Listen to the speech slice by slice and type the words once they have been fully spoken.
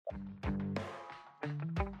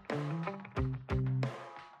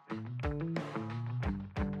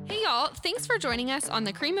y'all, thanks for joining us on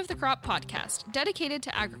the Cream of the Crop podcast, dedicated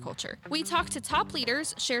to agriculture. We talk to top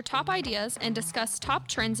leaders, share top ideas, and discuss top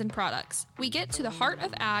trends and products. We get to the heart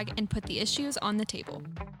of ag and put the issues on the table.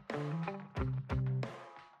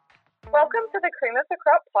 Welcome to the Cream of the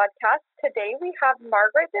Crop podcast. Today we have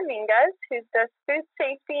Margaret Dominguez, who's the Food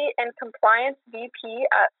Safety and Compliance VP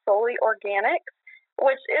at Solely Organics,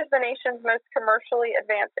 which is the nation's most commercially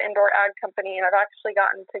advanced indoor ag company, and I've actually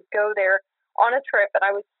gotten to go there on a trip, and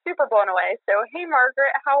I was super blown away. So, hey,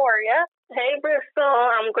 Margaret, how are you? Hey, Bristol.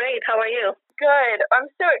 I'm great. How are you? Good.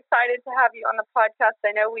 I'm so excited to have you on the podcast.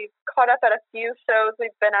 I know we've caught up at a few shows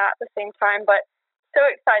we've been at the same time, but so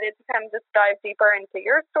excited to kind of just dive deeper into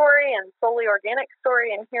your story and Solely Organic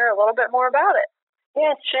story and hear a little bit more about it.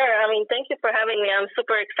 Yeah, sure. Thank you for having me. I'm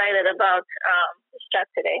super excited about this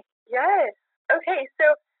chat today. Yes. Okay,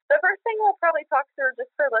 so the first thing we'll probably talk through,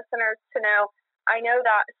 just for listeners to know, I know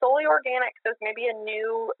that Solely Organics is maybe a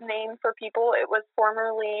new name for people. It was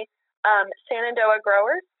formerly Shenandoah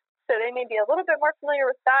Growers, so they may be a little bit more familiar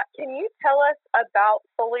with that. Can you tell us about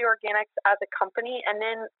Solely Organics as a company and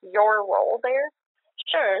then your role there?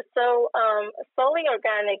 Sure. So Solely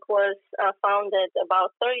Organic was founded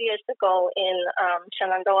about 30 years ago in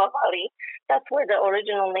Shenandoah Valley. That's where the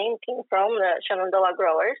original name came from, the Shenandoah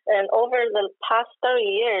Growers. And over the past 30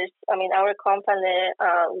 years, our company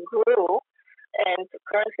grew. And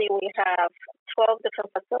currently we have 12 different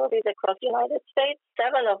facilities across the United States.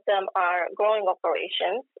 7 of them are growing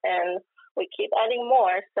operations, and we keep adding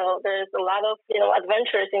more. So there's a lot of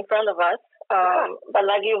adventures in front of us. But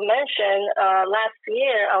like you mentioned, last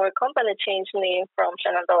year our company changed name from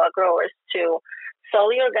Shenandoah Growers to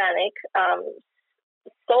Solely Organic.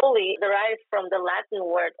 Solely derives from the Latin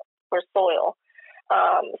word for soil.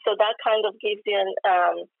 So that kind of gives you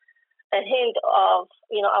a hint of,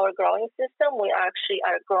 our growing system. We actually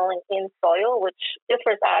are growing in soil, which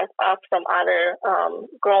differs us from other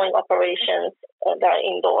growing operations that are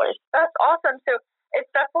indoors. That's awesome. So it's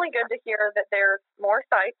definitely good to hear that there's more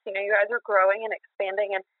sites. You guys are growing and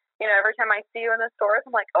expanding. And, every time I see you in the stores,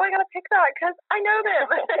 I'm like, oh, I got to pick that because I know them.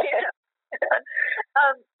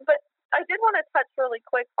 But I did want to touch really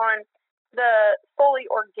quick on the Solely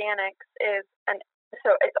Organics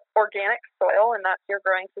so it's organic soil, and that's your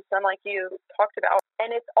growing system like you talked about.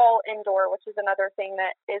 And it's all indoor, which is another thing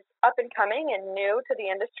that is up and coming and new to the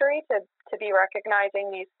industry to be recognizing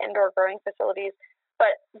these indoor growing facilities.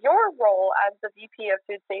 But your role as the VP of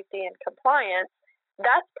Food Safety and Compliance,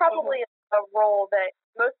 that's probably a role that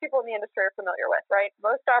most people in the industry are familiar with, right?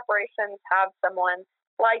 Most operations have someone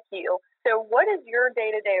like you. So what does your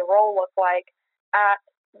day-to-day role look like at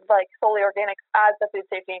Solely Organics as the Food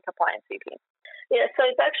Safety and Compliance VP? Yeah, so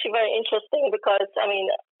it's actually very interesting because,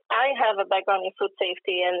 I have a background in food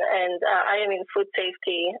safety and I am in food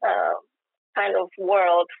safety kind of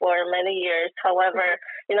world for many years. However,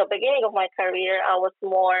 beginning of my career, I was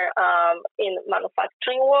more in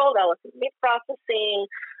manufacturing world. I was in meat processing,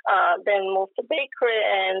 then moved to bakery,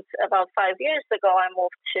 and about 5 years ago, I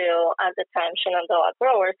moved to, at the time, Shenandoah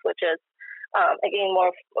Growers, which is again,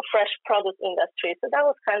 more fresh produce industry. So that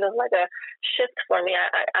was kind of like a shift for me.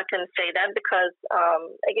 I can say that because,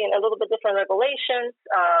 again, a little bit different regulations,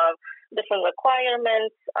 different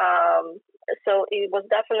requirements. So it was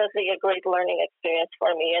definitely a great learning experience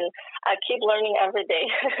for me. And I keep learning every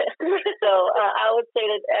day. So I would say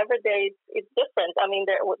that every day it's different.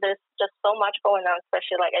 There's just so much going on,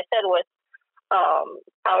 especially, like I said, with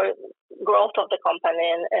our growth of the company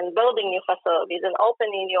and building new facilities and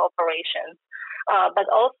opening new operations, but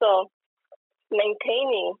also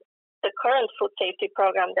maintaining the current food safety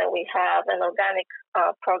program that we have, an organic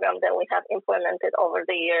program that we have implemented over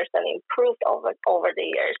the years and improved over the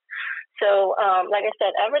years. So, like I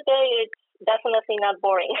said, every day it's definitely not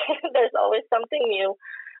boring. There's always something new.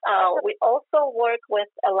 We also work with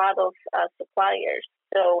a lot of suppliers.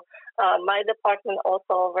 So my department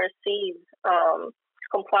also oversees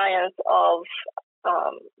compliance of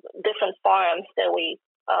different farms that we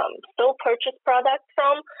still purchase products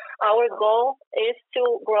from. Our goal is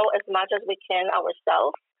to grow as much as we can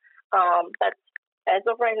ourselves, but as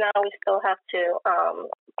of right now, we still have to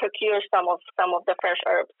procure some of the fresh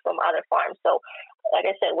herbs from other farms. So, like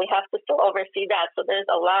I said, we have to still oversee that. So there's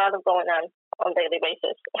a lot of going on a daily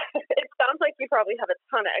basis. It sounds like you probably have a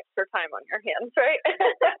ton of extra time on your hands, right?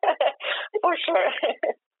 For sure.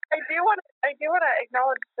 I do want to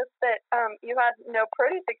acknowledge just that you had no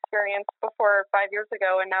produce experience before 5 years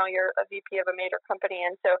ago, and now you're a VP of a major company.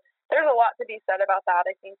 And so there's a lot to be said about that.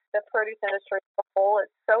 I think the produce industry as a whole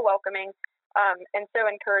is so welcoming and so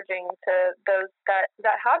encouraging to those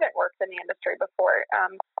that haven't worked in the industry before.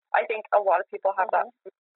 I think a lot of people have that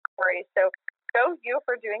story. So go you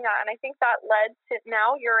for doing that. And I think that led to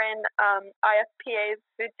now you're in IFPA's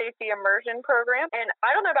Food Safety Immersion program. And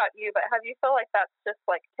I don't know about you, but have you feel like that's just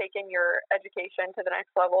like taking your education to the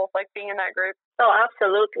next level, like being in that group? Oh,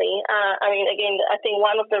 absolutely. I mean, again, I think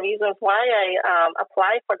one of the reasons why I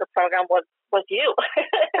applied for the program was you.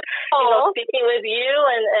 Speaking with you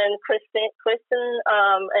and Kristen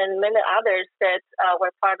and many others that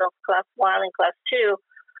were part of Class 1 and Class 2,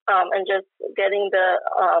 and just getting the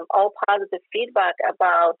all positive feedback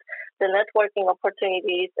about the networking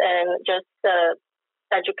opportunities and just the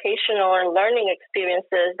educational and learning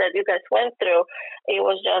experiences that you guys went through. It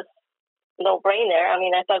was just no-brainer. I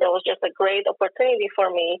mean, I thought it was just a great opportunity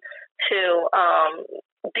for me to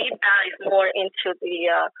deep dive more into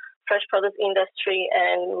the fresh produce industry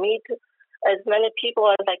and meet as many people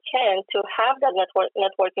as I can to have that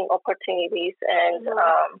networking opportunities and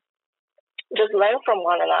just learn from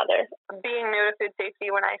one another. Being new to food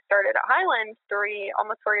safety, when I started at Highland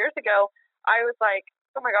almost 4 years ago, I was like,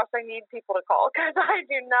 oh my gosh, I need people to call because I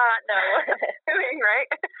do not know what I'm doing, right?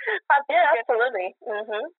 Yeah, absolutely.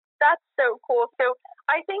 Mm-hmm. That's so cool. So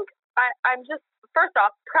I think I'm just, first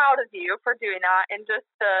off, proud of you for doing that, and just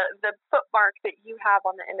the footmark that you have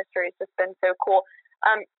on the industry has just been so cool.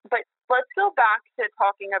 But let's go back to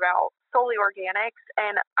talking about Solely Organics,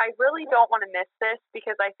 and I really don't want to miss this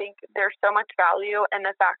because I think there's so much value in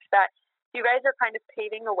the fact that you guys are kind of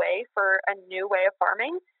paving the way for a new way of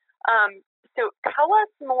farming. So tell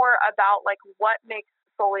us more about like what makes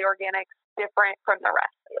Solely Organics different from the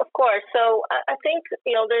rest. Of course. So I think,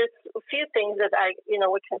 there's a few things that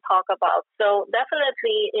we can talk about. So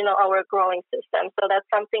definitely, our growing system. So that's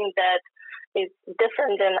something that is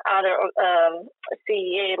different than other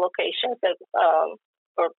CEA locations that,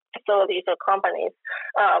 or facilities or companies,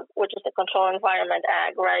 which is the control environment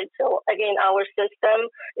ag, right? So again, our system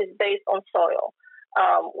is based on soil.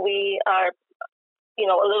 We are,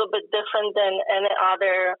 a little bit different than any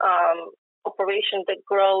other operation that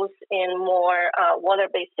grows in more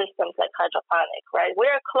water-based systems like hydroponic, right? We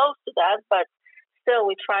are close to that, but still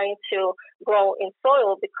we're trying to grow in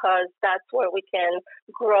soil because that's where we can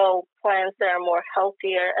grow plants that are more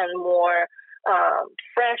healthier and more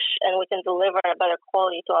fresh, and we can deliver a better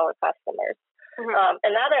quality to our customers. Mm-hmm.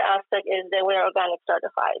 Another aspect is that we're organic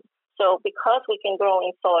certified. So because we can grow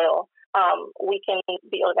in soil, we can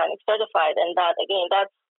be organic certified, and that's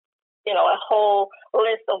a whole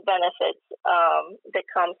list of benefits that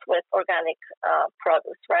comes with organic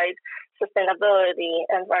produce, right? Sustainability,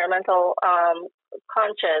 environmental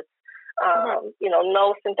conscious,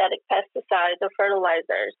 no synthetic pesticides or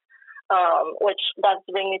fertilizers, which does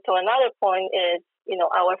bring me to another point is,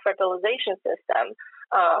 our fertilization system.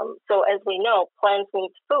 So as we know, plants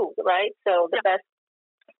need food, right? So the best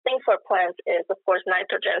thing for plants is, of course,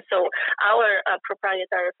 nitrogen. So our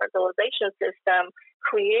proprietary fertilization system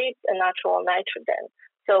creates a natural nitrogen.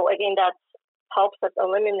 So again, that helps us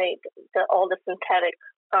eliminate all the synthetic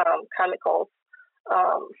chemicals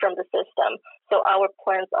from the system. So our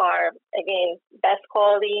plants are, again, best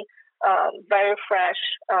quality, very fresh,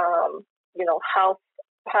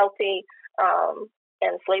 healthy,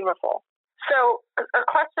 and flavorful. So a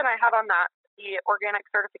question I had on that, the organic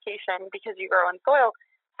certification, because you grow in soil,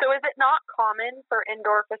 so is it not common for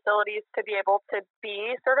indoor facilities to be able to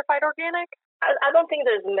be certified organic? I don't think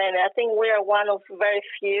there's many. I think we are one of very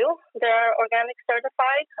few that are organic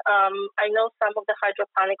certified. I know some of the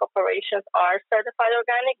hydroponic operations are certified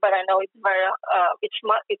organic, but I know it's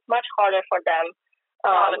much harder for them.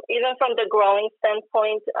 Even from the growing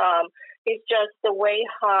standpoint, it's just the way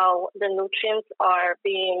how the nutrients are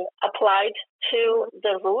being applied to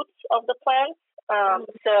the roots of the plants.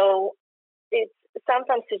 So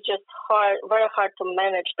sometimes it's just very hard to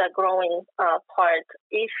manage that growing part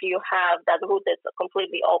if you have that root that's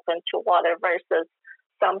completely open to water versus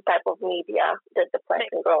some type of media that the plant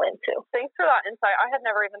can grow into. Thanks for that insight. I had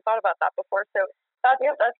never even thought about that before. So that's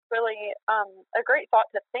really a great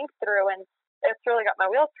thought to think through, and it's really got my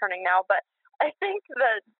wheels turning now. But I think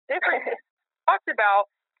the difference talked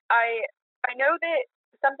about, I know that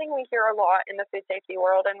something we hear a lot in the food safety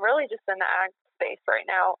world, and really just in the ag space right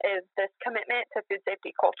now, is this commitment to food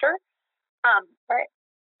safety culture. Right.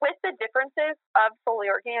 With the differences of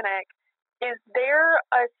Solely Organic, is there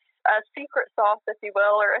a secret sauce, if you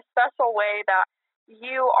will, or a special way that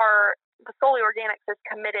the Solely Organics is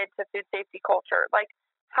committed to food safety culture? Like,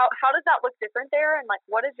 how does that look different there? And like,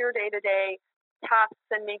 what is your day-to-day tasks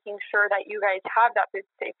in making sure that you guys have that food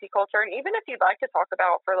safety culture? And even if you'd like to talk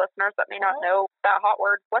about, for listeners that may not know that hot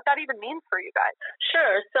word, what that even means for you guys.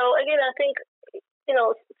 Sure. So again, I think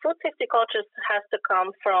food safety culture has to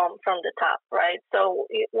come from the top, right? So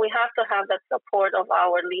we have to have that support of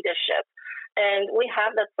our leadership, and we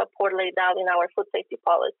have that support laid out in our food safety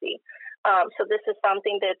policy. So this is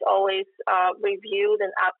something that's always reviewed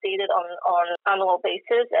and updated on annual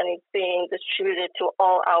basis, and it's being distributed to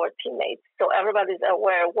all our teammates. So everybody's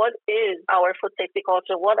aware what is our food safety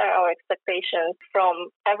culture, what are our expectations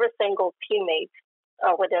from every single teammate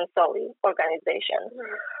within Sully organization.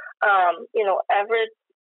 Every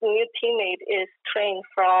new teammate is trained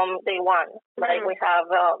from day one, right? We have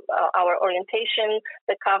our orientation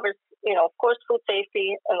that covers, of course, food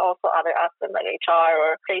safety and also other aspects like HR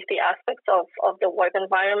or safety aspects of the work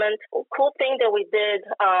environment. Cool thing that we did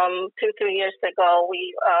 2-3 years ago,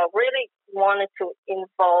 we really wanted to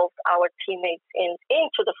involve our teammates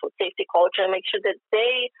into the food safety culture and make sure that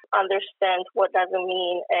they understand what does it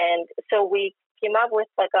mean. And so we came up with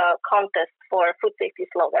like a contest for food safety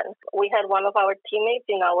slogan. We had one of our teammates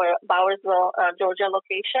in our Bowersville, Georgia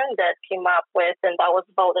location that came up with, and that was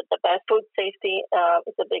voted the best. Food safety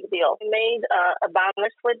is a big deal. We made a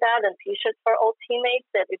banners with that and T-shirts for all teammates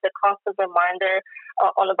that is a constant reminder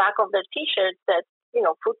on the back of their T-shirts that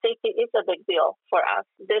food safety is a big deal for us.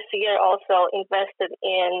 This year also invested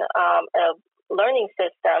in a learning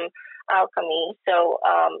system, Alchemy. So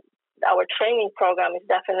our training program is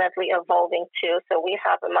definitely evolving too. So we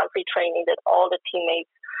have a monthly training that all the teammates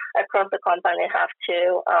across the company have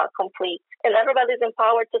to complete. And everybody's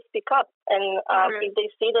empowered to speak up. And if they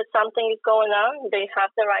see that something is going on, they have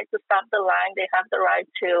the right to stop the line. They have the right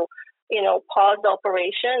to pause the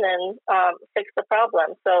operation and fix the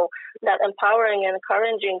problem. So that empowering and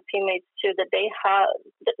encouraging teammates to that they have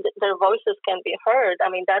their voices can be heard. I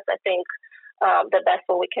mean, that's, I think, the best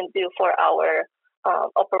what we can do for our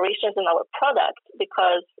operations and our product,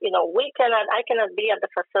 because I cannot be at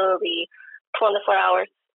the facility 24 hours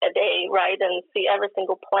a day, right, and see every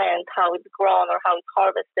single plant, how it's grown or how it's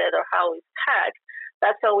harvested or how it's packed.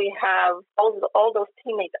 That's how we have all those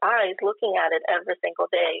teammates' eyes looking at it every single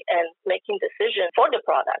day and making decisions for the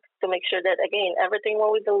product to make sure that, again, everything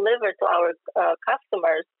what we deliver to our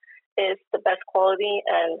customers is the best quality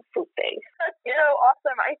and food safe.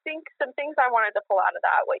 Awesome. I think some things I wanted to pull out of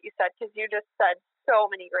that, what you said, because you just said so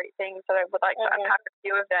many great things that I would like to unpack a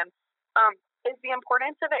few of them, is the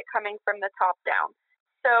importance of it coming from the top down.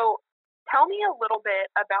 So tell me a little bit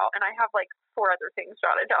about, and I have like 4 other things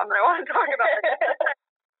jotted down that I want to talk about,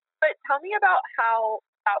 but tell me about how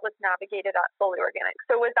that was navigated at Sully Organic.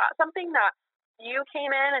 So was that something that you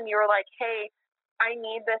came in and you were like, hey, I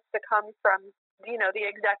need this to come from the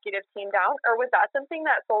executive team down, or was that something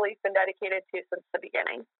that Sully's been dedicated to since the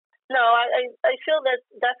beginning? No, I feel that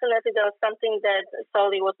definitely there was something that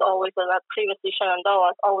Sully was always, or that previously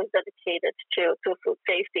Shenandoah was always dedicated to food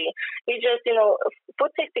safety. We just,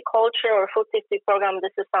 food safety culture or food safety program,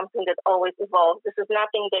 this is something that always evolves. This is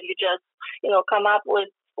nothing that you just, come up with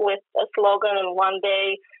a slogan and one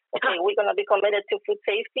day, okay, we're going to be committed to food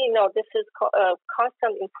safety. No, this is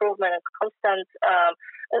constant improvement and constant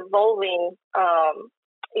evolving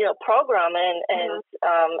program and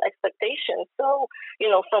expectations. So,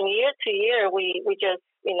 from year to year, we just,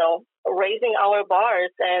 raising our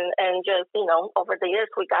bars and just, over the years,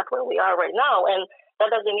 we got where we are right now. And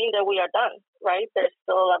that doesn't mean that we are done, right? There's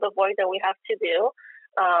still a lot of work that we have to do.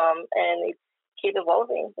 And it's keep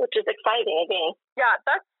evolving, which is exciting again. Yeah,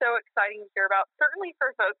 that's so exciting to hear about. Certainly for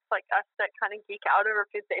folks like us that kind of geek out over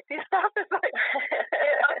food safety stuff, it's like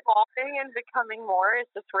evolving and becoming more is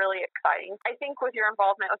just really exciting. I think with your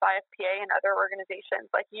involvement with IFPA and other organizations,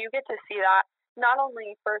 like you get to see that not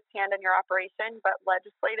only firsthand in your operation, but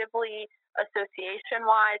legislatively,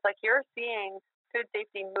 association-wise, like you're seeing food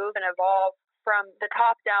safety move and evolve from the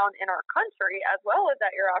top down in our country as well as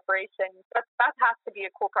at your operation. That has to be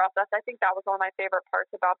a cool process. I think that was one of my favorite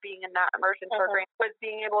parts about being in that immersion program, was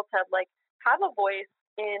being able to have a voice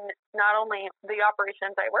in not only the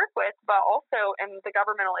operations I work with, but also in the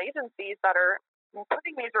governmental agencies that are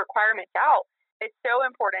putting these requirements out. It's so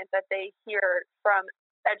important that they hear from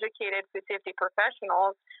educated food safety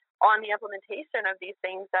professionals on the implementation of these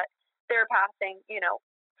things that they're passing,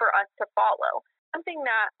 for us to follow. Something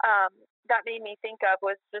that that made me think of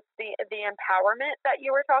was just the empowerment that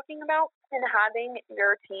you were talking about, and having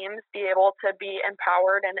your teams be able to be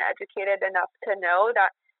empowered and educated enough to know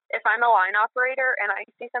that if I'm a line operator and I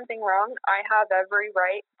see something wrong, I have every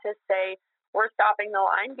right to say, we're stopping the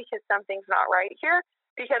line because something's not right here,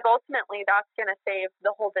 because ultimately that's going to save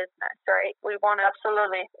the whole business, right? We want to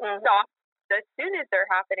absolutely stop as soon as they're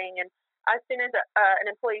happening and as soon as an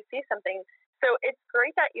employee sees something. So it's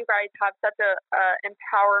great that you guys have such a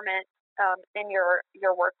empowerment in your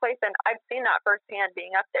workplace, and I've seen that firsthand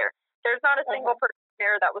being up there. There's not a single person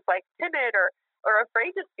there that was like timid or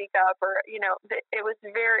afraid to speak up, or it was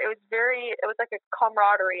like a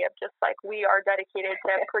camaraderie of just like, we are dedicated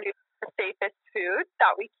to produce the safest food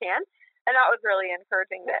that we can, and that was really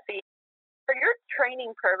encouraging to see. For your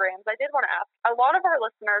training programs, I did want to ask, a lot of our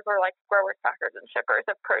listeners are like growers, packers, and shippers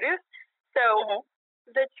of produce. So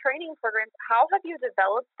the training programs, how have you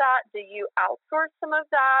developed that? Do you outsource some of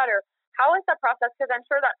that, or how is that process? Because I'm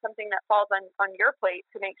sure that's something that falls on your plate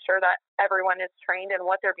to make sure that everyone is trained and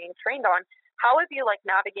what they're being trained on. How have you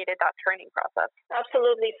navigated that training process?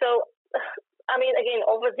 Absolutely. So, I mean, again,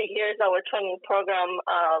 over the years, our training program,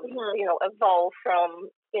 evolved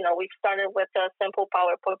from, we've started with simple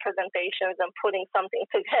PowerPoint presentations and putting something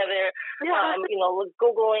together,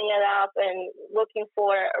 Googling it up and looking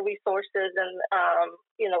for resources and,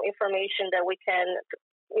 information that we can,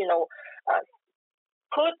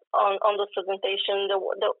 put on the presentation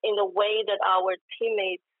in the way that our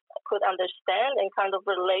teammates could understand and kind of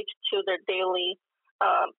relate to their daily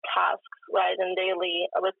tasks, right, and daily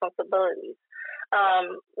responsibilities.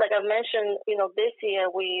 Like I mentioned, this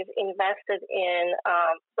year we've invested in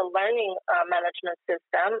the learning management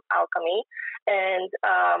system, Alchemy, and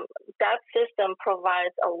that system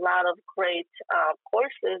provides a lot of great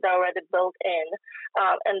courses that are already built in,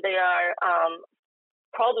 and they are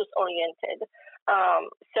produce oriented.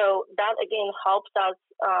 So that again helps us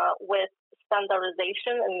with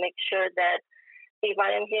standardization and make sure that if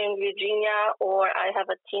I am here in Virginia or I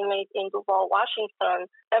have a teammate in Duval,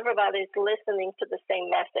 Washington, everybody is listening to the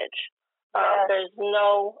same message. There's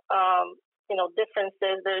no,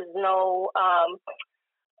 differences. There's no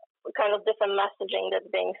kind of different messaging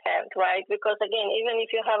that's being sent, right? Because again, even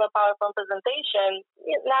if you have a PowerPoint presentation,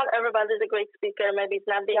 not everybody is a great speaker. Maybe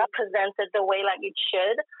it's not being presented the way like it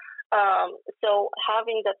should. So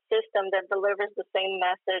having that system that delivers the same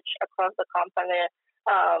message across the company,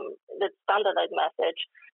 the standardized message.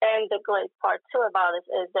 And the great part too about it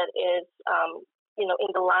is that it's,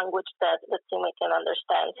 in the language that the teammate can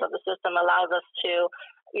understand. So the system allows us to,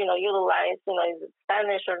 utilize,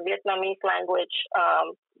 Spanish or Vietnamese language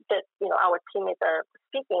that, our teammates are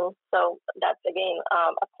speaking. So that's, again,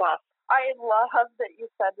 a plus. I love that you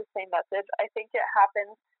said the same message. I think it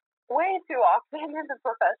happens way too often in the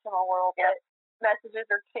professional world that messages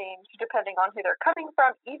are changed depending on who they're coming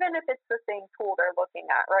from, even if it's the same tool they're looking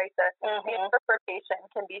at, right? The interpretation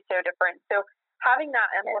can be so different. So having that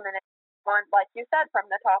implemented on, like you said, from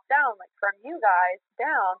the top down, like from you guys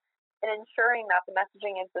down, and ensuring that the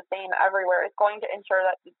messaging is the same everywhere is going to ensure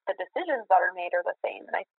that the decisions that are made are the same.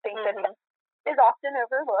 And I think that is often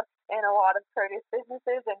overlooked in a lot of produce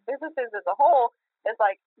businesses and businesses as a whole. Is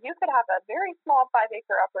like, you could have a very small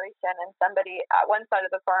 5-acre operation and somebody at one side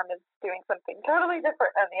of the farm is doing something totally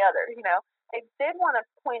different than the other, I did want to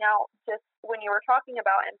point out, just when you were talking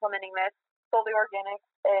about implementing this, Solely Organics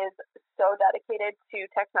is so dedicated to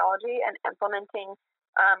technology and implementing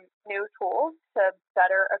new tools to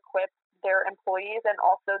better equip their employees and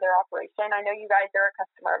also their operation. I know you guys are a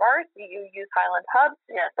customer of ours. You use Highland Hub.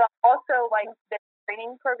 Yes. But also the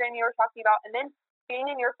training program you were talking about, and then being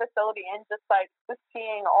in your facility and just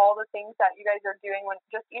seeing all the things that you guys are doing when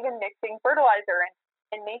just even mixing fertilizer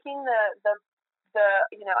and making the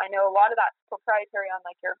I know a lot of that's proprietary on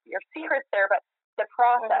your secrets there, but the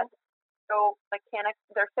process. So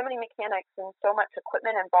there's so many mechanics and so much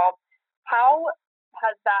equipment involved. How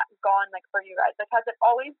has that gone for you guys? Has it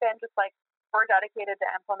always been just we're dedicated to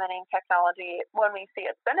implementing technology when we see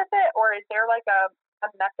its benefit, or is there a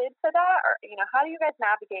method to that, or how do you guys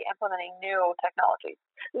navigate implementing new technology?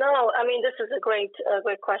 No, I mean, this is a great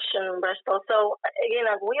question, Bristol. So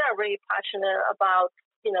again, we are really passionate about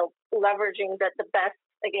leveraging the best,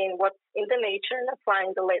 again, what's in the nature and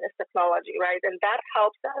applying the latest technology, right? And that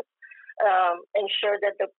helps us ensure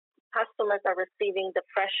that the customers are receiving the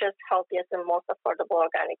freshest, healthiest, and most affordable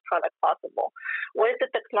organic product possible. With the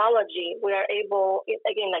technology, we are able,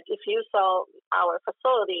 again, if you saw our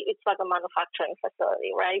facility, it's like a manufacturing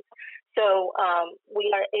facility, right? So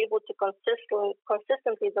we are able to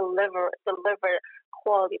consistently deliver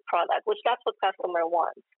quality product, which that's what customer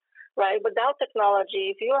wants, right? Without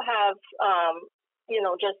technology, if you have,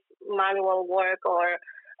 just manual work or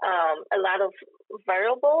a lot of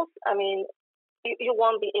variables, I mean, you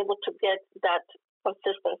won't be able to get that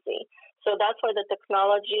consistency. So that's why the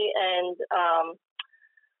technology and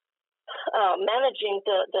managing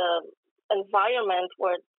the environment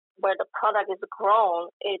where the product is grown,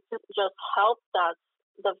 it just helps us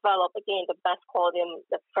develop, again, the best quality and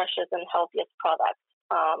the freshest and healthiest product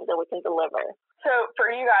that we can deliver. So for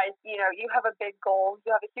you guys, you have a big goal.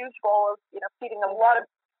 You have a huge goal of, feeding a lot of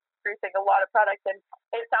producing a lot of products, and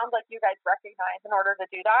it sounds like you guys recognize in order to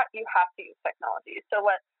do that, you have to use technology. So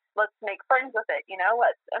let's make friends with it,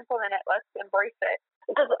 let's implement it, let's embrace it.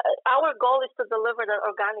 Because our goal is to deliver the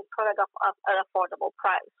organic product at an affordable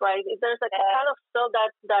price, right? There's kind of still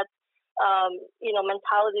that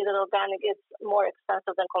mentality that organic is more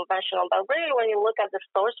expensive than conventional. But really, when you look at the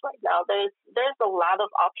stores right now, there's a lot of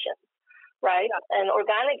options, right? Yeah. And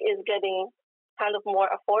organic is getting kind of more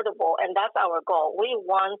affordable, and that's our goal. We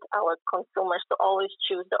want our consumers to always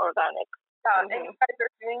choose the organic. Yeah, and you guys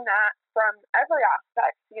are doing that from every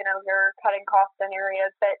aspect. You're cutting costs in areas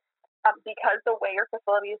that, because the way your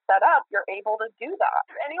facility is set up, you're able to do that.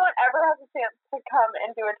 If anyone ever has a chance to come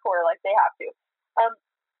and do a tour, like they have to.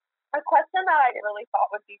 A question that I really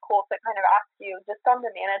thought would be cool to kind of ask you, just on the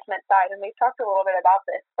management side, and we've talked a little bit about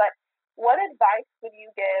this, but what advice would you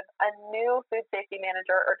give a new food safety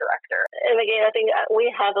manager or director? And again, I think we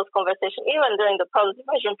have those conversations even during the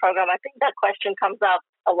post-division program. I think that question comes up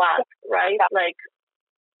a lot, right? Yeah. Like,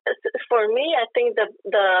 for me, I think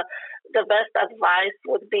the best advice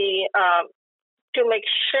would be to make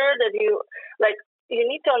sure that you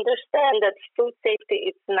need to understand that food safety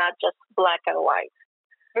is not just black and white.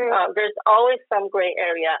 There's always some gray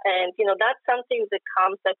area, and that's something that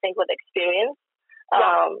comes, I think, with experience.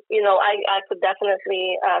 Yeah. I could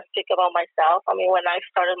definitely speak about myself. I mean, when I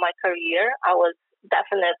started my career, I was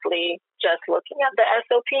definitely just looking at the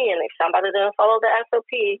SOP, and if somebody didn't follow the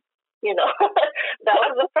SOP, that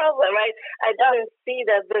was the problem, right? I didn't see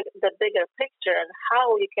the bigger picture and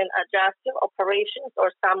how you can adjust your operations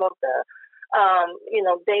or some of the,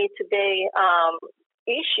 day-to-day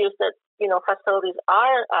issues that, facilities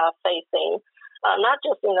are facing, not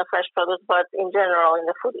just in the fresh produce, but in general in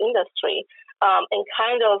the food industry, and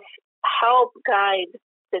kind of help guide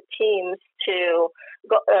the teams to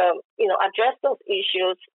go, address those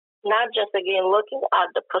issues, not just, again, looking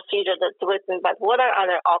at the procedure that's written, but what are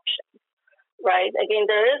other options, right? Again,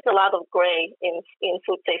 there is a lot of gray in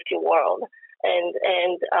food safety world.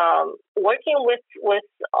 And working with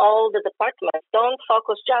all the departments, don't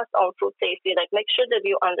focus just on food safety. Like, make sure that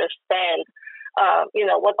you understand,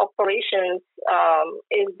 what operations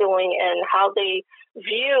is doing and how they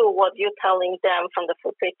view what you're telling them from the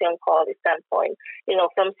food safety and quality standpoint.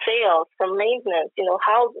 From sales, from maintenance.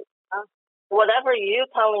 How whatever you're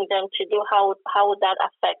telling them to do, how would that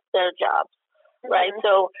affect their jobs? Right. Mm-hmm.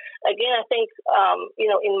 So again, I think,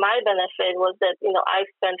 in my benefit was that, I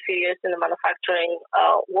spent a few years in the manufacturing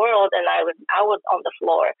world, and I was on the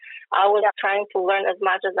floor. I was trying to learn as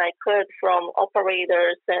much as I could from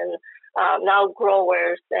operators and now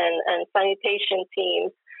growers and sanitation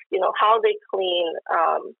teams, how they clean,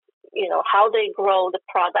 how they grow the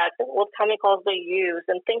product and what chemicals they use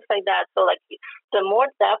and things like that. So the more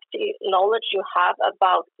depth knowledge you have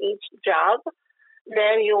about each job,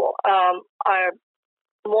 then you'll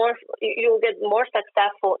get more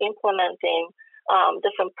successful implementing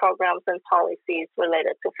different programs and policies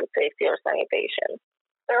related to food safety or sanitation.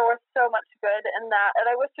 There was so much good in that, and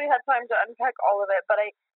I wish we had time to unpack all of it, but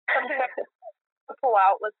something I could pull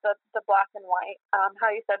out was the black and white.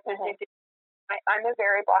 How you said food safety. I'm a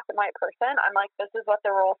very black and white person. I'm like, this is what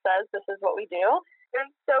the rule says. This is what we do.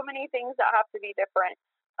 There's so many things that have to be different.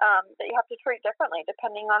 That you have to treat differently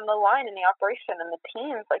depending on the line and the operation and the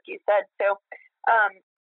teams, like you said. So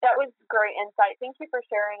that was great insight. Thank you for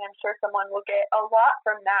sharing. I'm sure someone will get a lot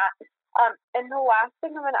from that. And the last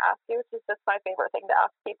thing I'm going to ask you, which is just my favorite thing to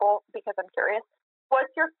ask people because I'm curious,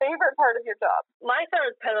 what's your favorite part of your job? My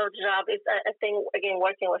favorite part of the job is, I think, again,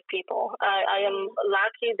 working with people. I am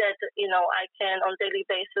lucky that, I can on a daily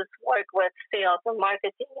basis work with sales and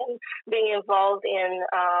marketing and being involved in,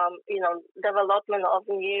 development of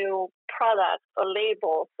new products or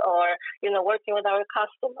labels or, working with our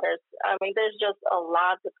customers. I mean, there's just a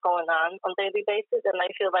lot that's going on a daily basis. And I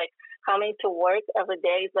feel like coming to work every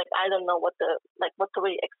day is I don't know what to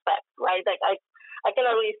really expect, right? I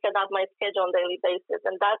cannot really set up my schedule on a daily basis,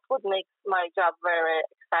 and that's what makes my job very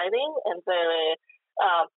exciting and very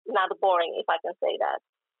not boring, if I can say that.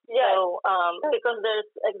 Yeah. So, because there's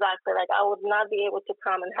exactly I would not be able to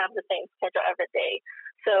come and have the same schedule every day.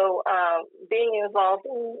 So, being involved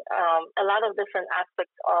in a lot of different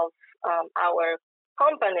aspects of our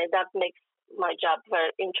company, that makes my job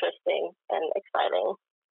very interesting and exciting.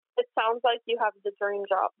 It sounds like you have the dream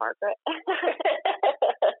job, Margaret.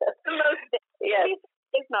 Most days. Yes.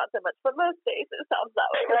 It's not so much, but most days it sounds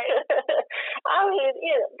that way, right? I mean,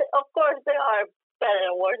 of course there are better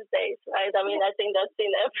and worse days, right? I mean, I think that's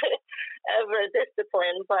in every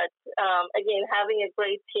discipline. But again, having a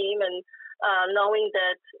great team and knowing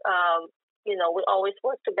that we always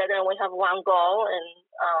work together and we have one goal, and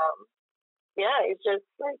it's just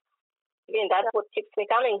that's what keeps me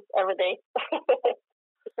coming every day.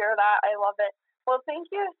 Hear that. I love it. Well, thank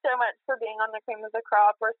you so much for being on the Cream of the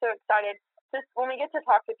Crop. We're so excited. Just when we get to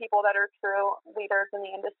talk to people that are true leaders in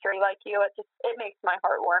the industry like you, it makes my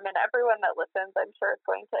heart warm, and everyone that listens, I'm sure, is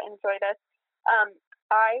going to enjoy this.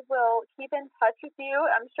 I will keep in touch with you.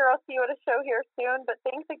 I'm sure I'll see you at a show here soon, but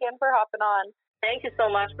thanks again for hopping on. Thank you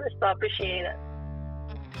so much, Bristol. I appreciate it.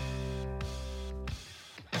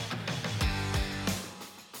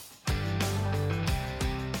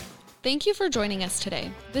 Thank you for joining us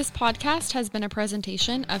today. This podcast has been a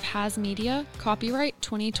presentation of Has Media, copyright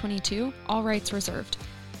 2022, all rights reserved.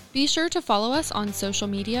 Be sure to follow us on social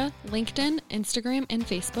media, LinkedIn, Instagram, and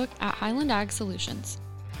Facebook at Highland Ag Solutions.